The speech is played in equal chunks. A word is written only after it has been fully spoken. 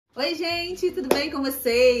Oi gente, tudo bem com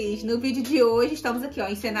vocês? No vídeo de hoje estamos aqui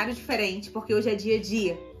em cenário diferente, porque hoje é dia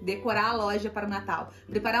de decorar a loja para o Natal,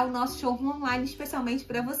 preparar o nosso showroom online especialmente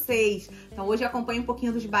para vocês. Então hoje eu acompanho um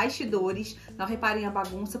pouquinho dos bastidores, não reparem a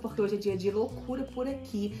bagunça, porque hoje é dia de loucura por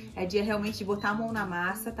aqui, é dia realmente de botar a mão na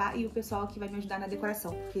massa, tá? E o pessoal aqui vai me ajudar na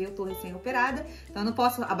decoração, porque eu tô recém-operada, então eu não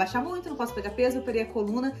posso abaixar muito, não posso pegar peso, eu operei a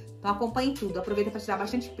coluna, então acompanhe tudo, aproveita para tirar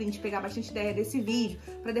bastante print, pegar bastante ideia desse vídeo,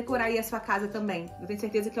 para decorar aí a sua casa também. Eu tenho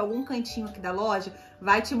certeza que algum cantinho aqui da loja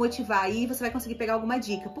vai te motivar aí e você vai conseguir pegar alguma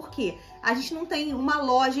dica. Por quê? A gente não tem uma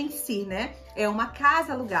loja em si, né? É uma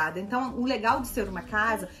casa alugada. Então, o legal de ser uma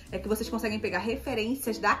casa é que vocês conseguem pegar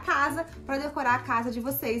referências da casa para decorar a casa de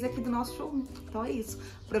vocês aqui do nosso showroom. Então é isso.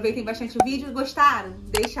 Aproveitem bastante o vídeo. Gostaram?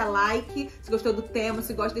 Deixa like. Se gostou do tema,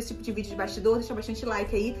 se gosta desse tipo de vídeo de bastidor, deixa bastante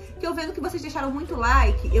like aí. Que eu vendo que vocês deixaram muito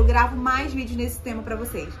like, eu gravo mais vídeos nesse tema para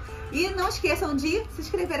vocês. E não esqueçam de se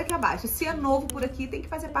inscrever aqui abaixo. Se é novo por aqui, tem que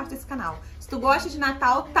fazer parte desse canal. Se tu gosta de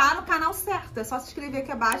Natal, tá no canal certo. É só se inscrever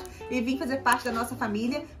aqui abaixo e vir fazer parte da nossa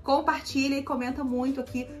família. Compartilha e comenta muito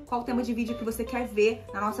aqui qual o tema de vídeo que você quer ver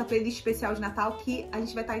na nossa playlist especial de Natal, que a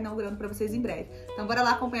gente vai estar inaugurando para vocês em breve. Então bora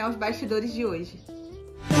lá acompanhar os bastidores de hoje.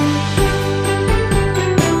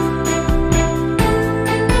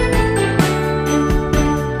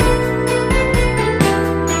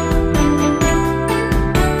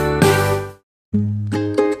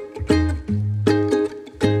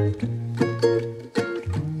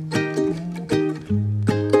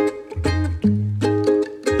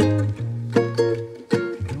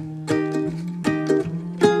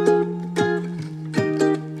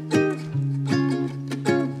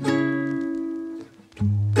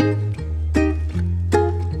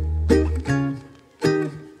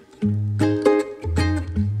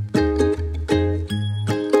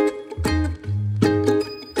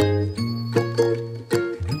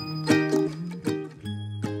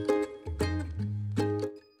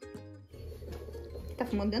 Tá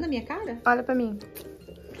fumando dentro da minha cara? Olha pra mim.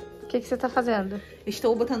 O que você tá fazendo?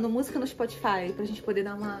 Estou botando música no Spotify pra gente poder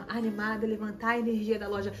dar uma animada, levantar a energia da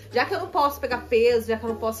loja. Já que eu não posso pegar peso, já que eu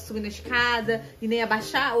não posso subir na escada e nem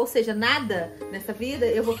abaixar, ou seja, nada nessa vida,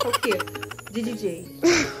 eu vou ficar o quê? De DJ.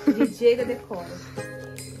 DJ da Decora.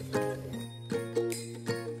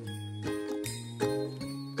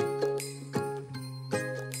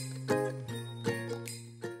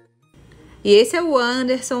 E esse é o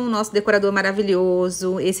Anderson, nosso decorador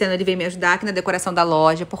maravilhoso. Esse ano ele veio me ajudar aqui na decoração da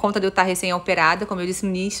loja, por conta de eu estar recém-operada, como eu disse no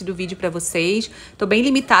início do vídeo pra vocês. Tô bem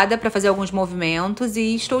limitada pra fazer alguns movimentos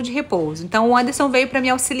e estou de repouso. Então o Anderson veio pra me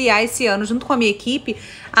auxiliar esse ano, junto com a minha equipe,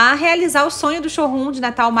 a realizar o sonho do showroom de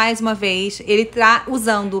Natal mais uma vez. Ele tá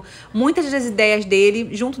usando muitas das ideias dele,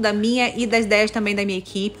 junto da minha e das ideias também da minha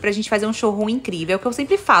equipe, pra gente fazer um showroom incrível. É o que eu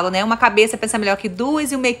sempre falo, né? Uma cabeça pensa melhor que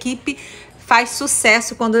duas e uma equipe faz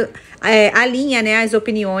sucesso quando alinha, né, as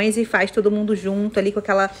opiniões e faz todo mundo junto ali com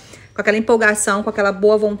aquela empolgação, com aquela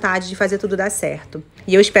boa vontade de fazer tudo dar certo.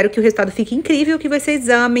 E eu espero que o resultado fique incrível, que vocês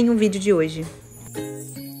amem o vídeo de hoje.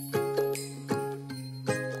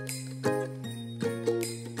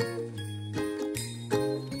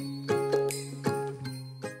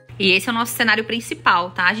 E esse é o nosso cenário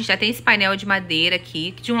principal, tá? A gente já tem esse painel de madeira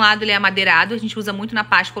aqui, que de um lado ele é amadeirado, a gente usa muito na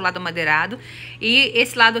Páscoa o lado amadeirado. E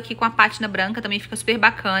esse lado aqui com a pátina branca também fica super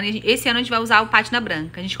bacana. E esse ano a gente vai usar o pátina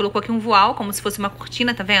branca. A gente colocou aqui um voal, como se fosse uma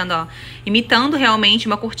cortina, tá vendo, ó? Imitando realmente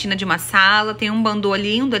uma cortina de uma sala. Tem um bandô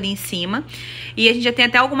lindo ali em cima. E a gente já tem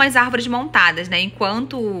até algumas árvores montadas, né?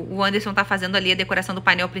 Enquanto o Anderson tá fazendo ali a decoração do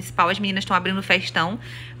painel principal, as meninas estão abrindo o festão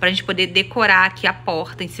pra gente poder decorar aqui a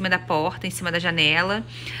porta, em cima da porta, em cima da janela.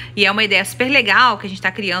 E é uma ideia super legal que a gente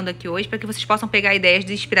tá criando aqui hoje, para que vocês possam pegar ideias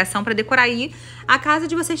de inspiração para decorar aí a casa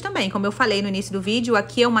de vocês também. Como eu falei no início do vídeo,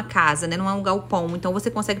 aqui é uma casa, né? Não é um galpão. Então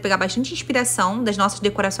você consegue pegar bastante inspiração das nossas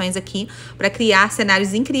decorações aqui para criar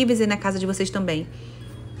cenários incríveis aí na casa de vocês também.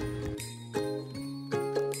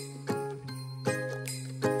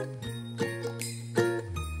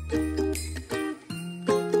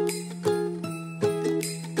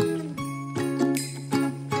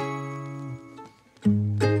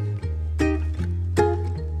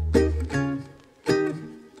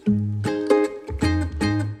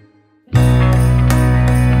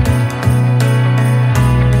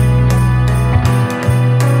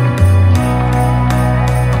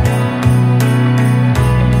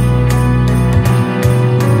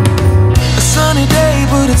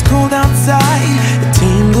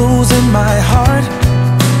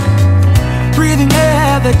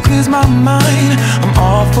 my mind. I'm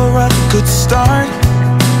all for a good start.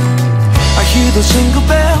 I hear those jingle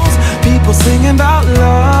bells, people singing about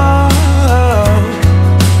love.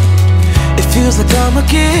 It feels like I'm a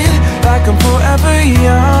kid, like I'm forever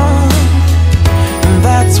young.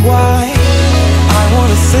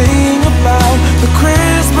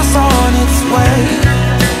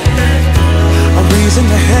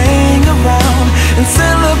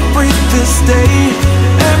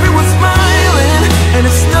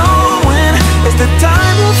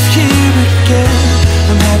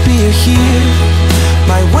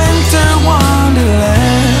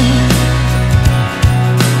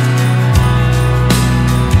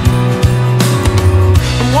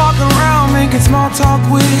 small talk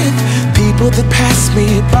with people that pass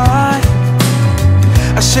me by.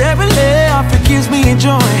 I share a laugh, it gives me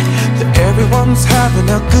joy that everyone's having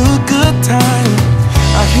a good time.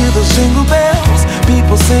 I hear those jingle bells,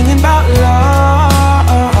 people singing about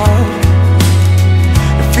love.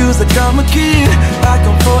 It feels like I'm a kid, like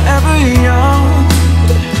I'm forever young.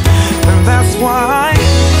 And that's why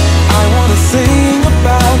I wanna sing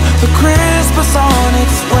about the Christmas on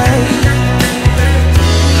its way.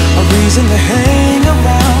 A reason to hang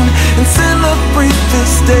around and celebrate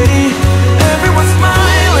this day. Everyone's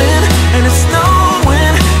smiling and it's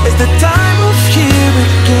snowing. It's the time of year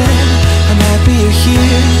again. I'm happy you're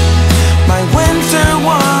here, my winter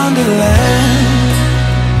wonderland.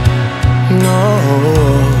 No,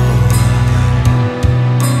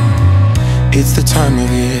 it's the time of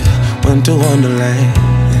year, winter wonderland.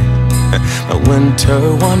 My winter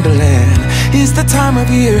wonderland. It's the time of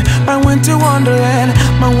year, my winter wonderland,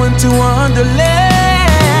 my winter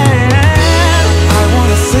wonderland. I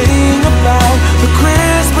wanna sing about the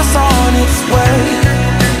Christmas on its way.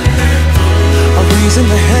 A reason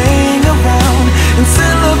to hang around and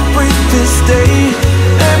celebrate this day.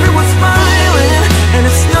 Everyone's smiling and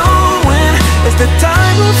it's snowing. It's the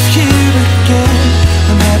time of year again.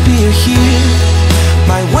 I'm happy you're here,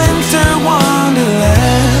 my winter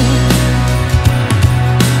wonderland.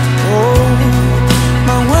 Oh,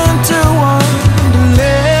 my winter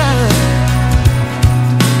wonderland.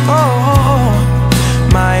 Oh,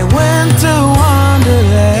 my winter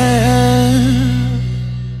wonderland.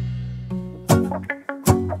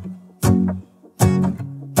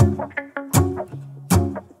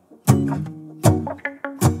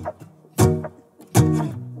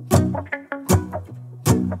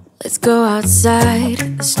 Let's go outside,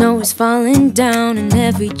 the snow is falling down and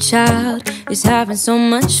every child is having so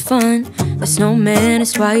much fun. The snowman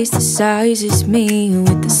is twice the size as me,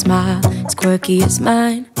 with a smile as quirky as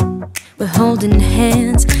mine. We're holding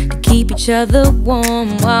hands to keep each other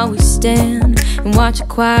warm while we stand and watch a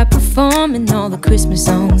choir performing all the Christmas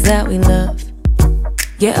songs that we love.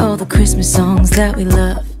 Yeah, all the Christmas songs that we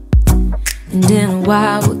love. And in a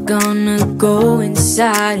while we're gonna go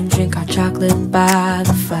inside and drink our chocolate by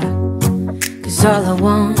the fire. 'Cause all I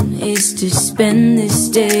want is to spend this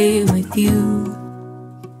day with you.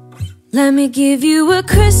 Let me give you a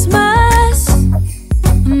Christmas,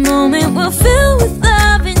 a moment we'll fill with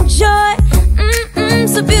love and joy.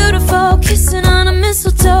 So beautiful, kissing on a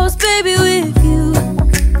mistletoe, baby, with you.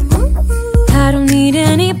 I don't need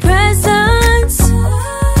any presents,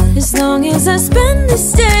 as long as I spend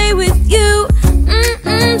this day with you.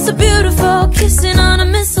 So beautiful, kissing on a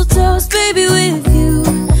mistletoe, baby, with you.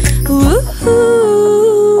 Ooh.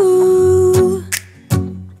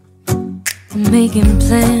 I'm making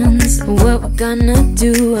plans for what we're gonna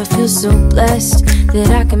do. I feel so blessed that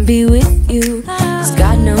I can be with you, 'cause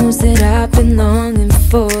God knows that I've been longing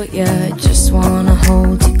for you. I just wanna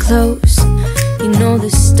hold you close. You know the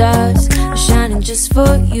stars are shining just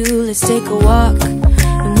for you. Let's take a walk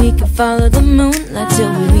and we can follow the moonlight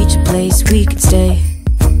till we reach a place we can stay.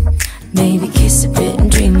 Maybe kiss a bit and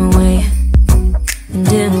dream away. And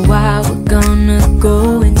in a while we're gonna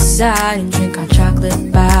go inside and drink our chocolate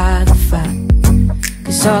by the fire.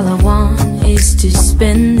 'Cause all I want is to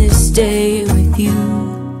spend this day with you.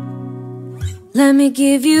 Let me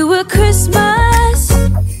give you a Christmas,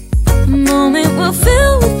 a moment we'll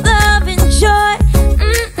fill with love and joy.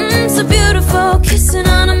 So beautiful, kissing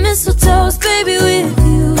on a mistletoe, baby, with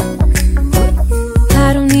you. I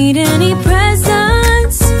don't need any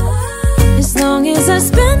presents, as long as I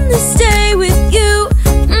spend this day with you.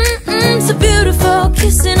 So beautiful,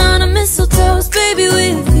 kissing on a mistletoe, baby,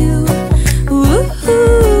 with you. Ooh.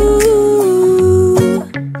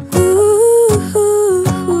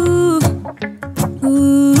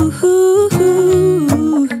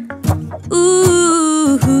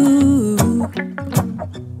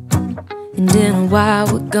 While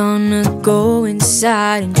we're gonna go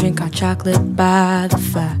inside and drink our chocolate by the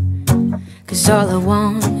fire. 'Cause all I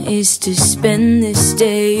want is to spend this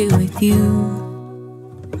day with you.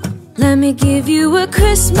 Let me give you a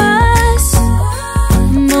Christmas, a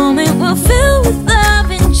moment we'll fill with love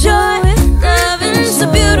and joy. Love and so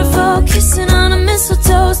beautiful, kissing on a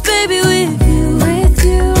mistletoe, baby, with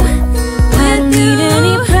you. I don't need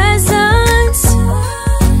any presents,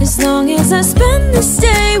 as long as I spend this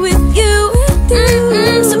day with you.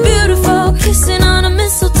 So beautiful, kissing on a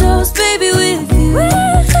mistletoe, baby, with you.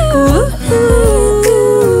 Ooh.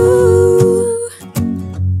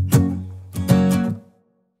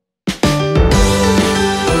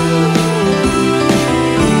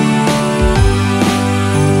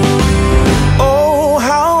 Oh,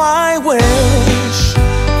 how I wish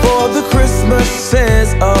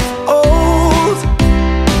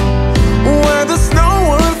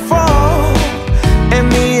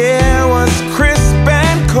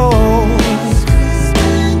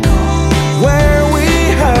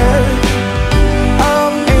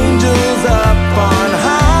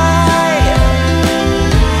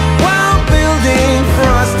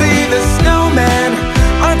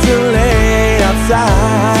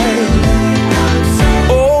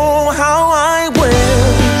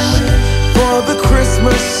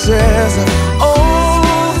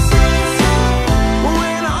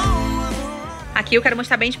Aqui eu quero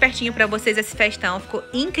mostrar bem de pertinho pra vocês esse festão. Ficou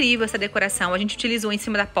incrível essa decoração. A gente utilizou em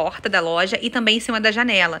cima da porta da loja e também em cima da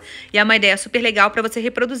janela. E é uma ideia super legal pra você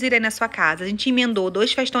reproduzir aí na sua casa. A gente emendou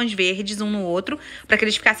 2 festões verdes um no outro, pra que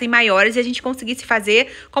eles ficassem maiores e a gente conseguisse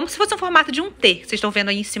fazer como se fosse um formato de um T. Vocês estão vendo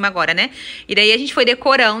aí em cima agora, né? E daí a gente foi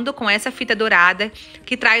decorando com essa fita dourada,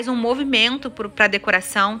 que traz um movimento pra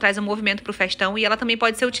decoração, traz um movimento pro festão. E ela também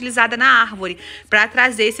pode ser utilizada na árvore, pra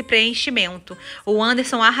trazer esse preenchimento. O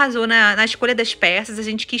Anderson arrasou na escolha das peças. A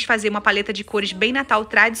gente quis fazer uma paleta de cores bem Natal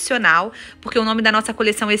tradicional, porque o nome da nossa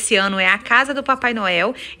coleção esse ano é A Casa do Papai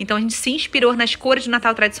Noel. Então a gente se inspirou nas cores do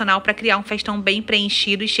Natal tradicional para criar um festão bem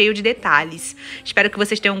preenchido e cheio de detalhes. Espero que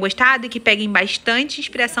vocês tenham gostado e que peguem bastante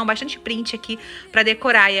inspiração, bastante print aqui para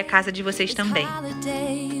decorar aí a casa de vocês também.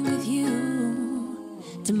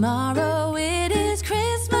 Tomorrow it is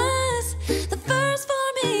Christmas, the first for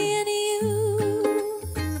me and you.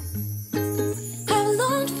 I've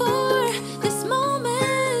longed for this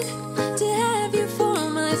moment to have you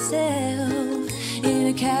for myself in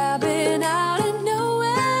a cabin out in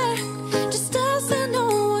nowhere, just us and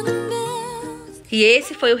no one else. E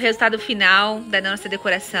esse foi o resultado final da nossa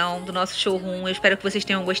decoração, do nosso showroom. Eu espero que vocês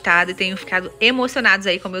tenham gostado e tenham ficado emocionados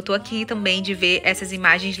aí, como eu tô aqui também, de ver essas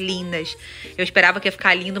imagens lindas. Eu esperava que ia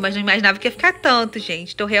ficar lindo, mas não imaginava que ia ficar tanto,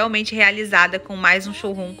 gente. Tô realmente realizada com mais um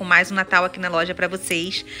showroom, com mais um Natal aqui na loja pra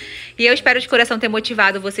vocês. E eu espero de coração ter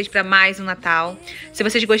motivado vocês pra mais um Natal. Se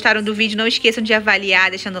vocês gostaram do vídeo, não esqueçam de avaliar,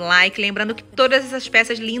 deixando like. Lembrando que todas essas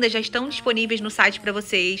peças lindas já estão disponíveis no site pra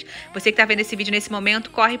vocês. Você que tá vendo esse vídeo nesse momento,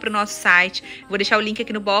 corre pro nosso site. Vou deixar o link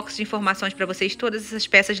aqui no box de informações pra vocês. Todas essas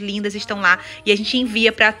peças lindas estão lá e a gente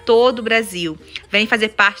envia pra todo o Brasil. Vem fazer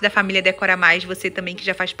parte da família Decora Mais, você também que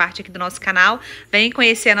já faz parte aqui do nosso canal. Vem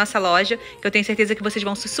conhecer a nossa loja, que eu tenho certeza que vocês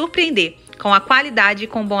vão se surpreender com a qualidade e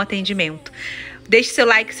com o bom atendimento. Deixe seu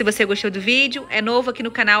like se você gostou do vídeo. É novo aqui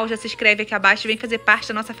no canal, já se inscreve aqui abaixo e vem fazer parte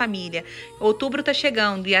da nossa família. Outubro tá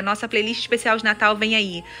chegando e a nossa playlist especial de Natal vem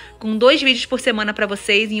aí, com 2 vídeos por semana pra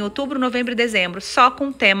vocês em outubro, novembro e dezembro, só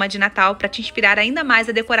com tema de Natal pra te inspirar ainda mais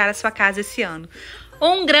a decorar a sua casa esse ano.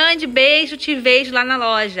 Um grande beijo, te vejo lá na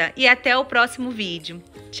loja e até o próximo vídeo.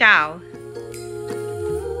 Tchau!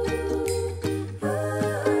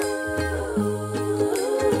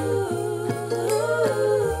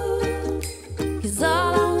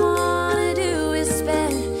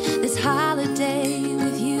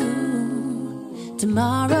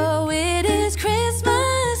 Tomorrow it is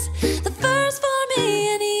Christmas, the first for me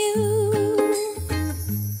and you.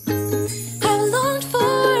 I've longed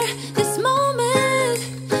for this moment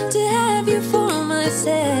to have you for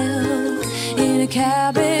myself in a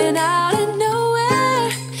cabin out in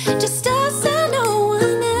nowhere, just us and no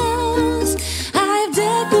one else. I've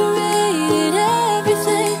decorated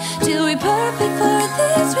everything to be perfect for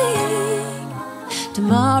this week.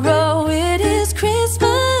 Tomorrow it is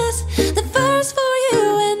Christmas, the first for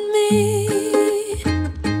you and me.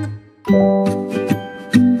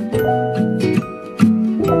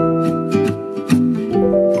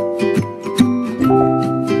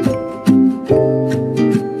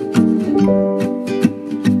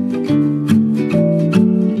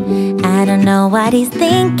 I don't know what he's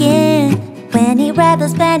thinking when he'd rather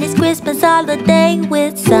spend his Christmas holiday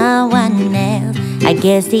with someone else. I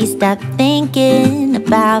guess he stopped thinking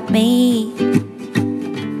about me.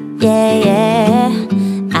 Yeah,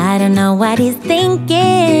 I don't know what he's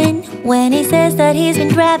thinking when he says that he's been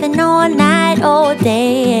driving all night, all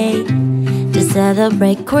day to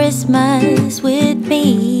celebrate Christmas with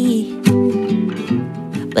me.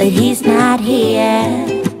 But he's not here,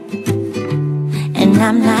 and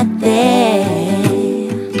I'm not there.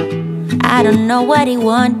 I don't know what he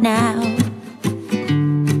wants now,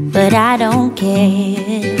 but I don't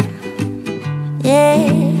care.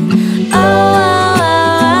 Yeah.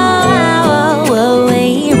 Oh,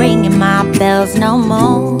 ain't ringing my bells no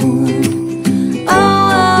more.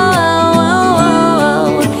 Oh,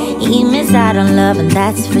 he missed out on love, and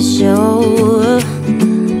that's for sure.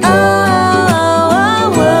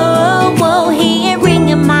 Oh, he ain't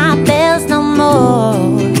ringing my bells no more.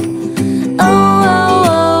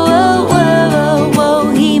 Oh,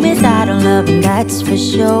 he missed out on love, and that's for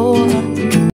sure.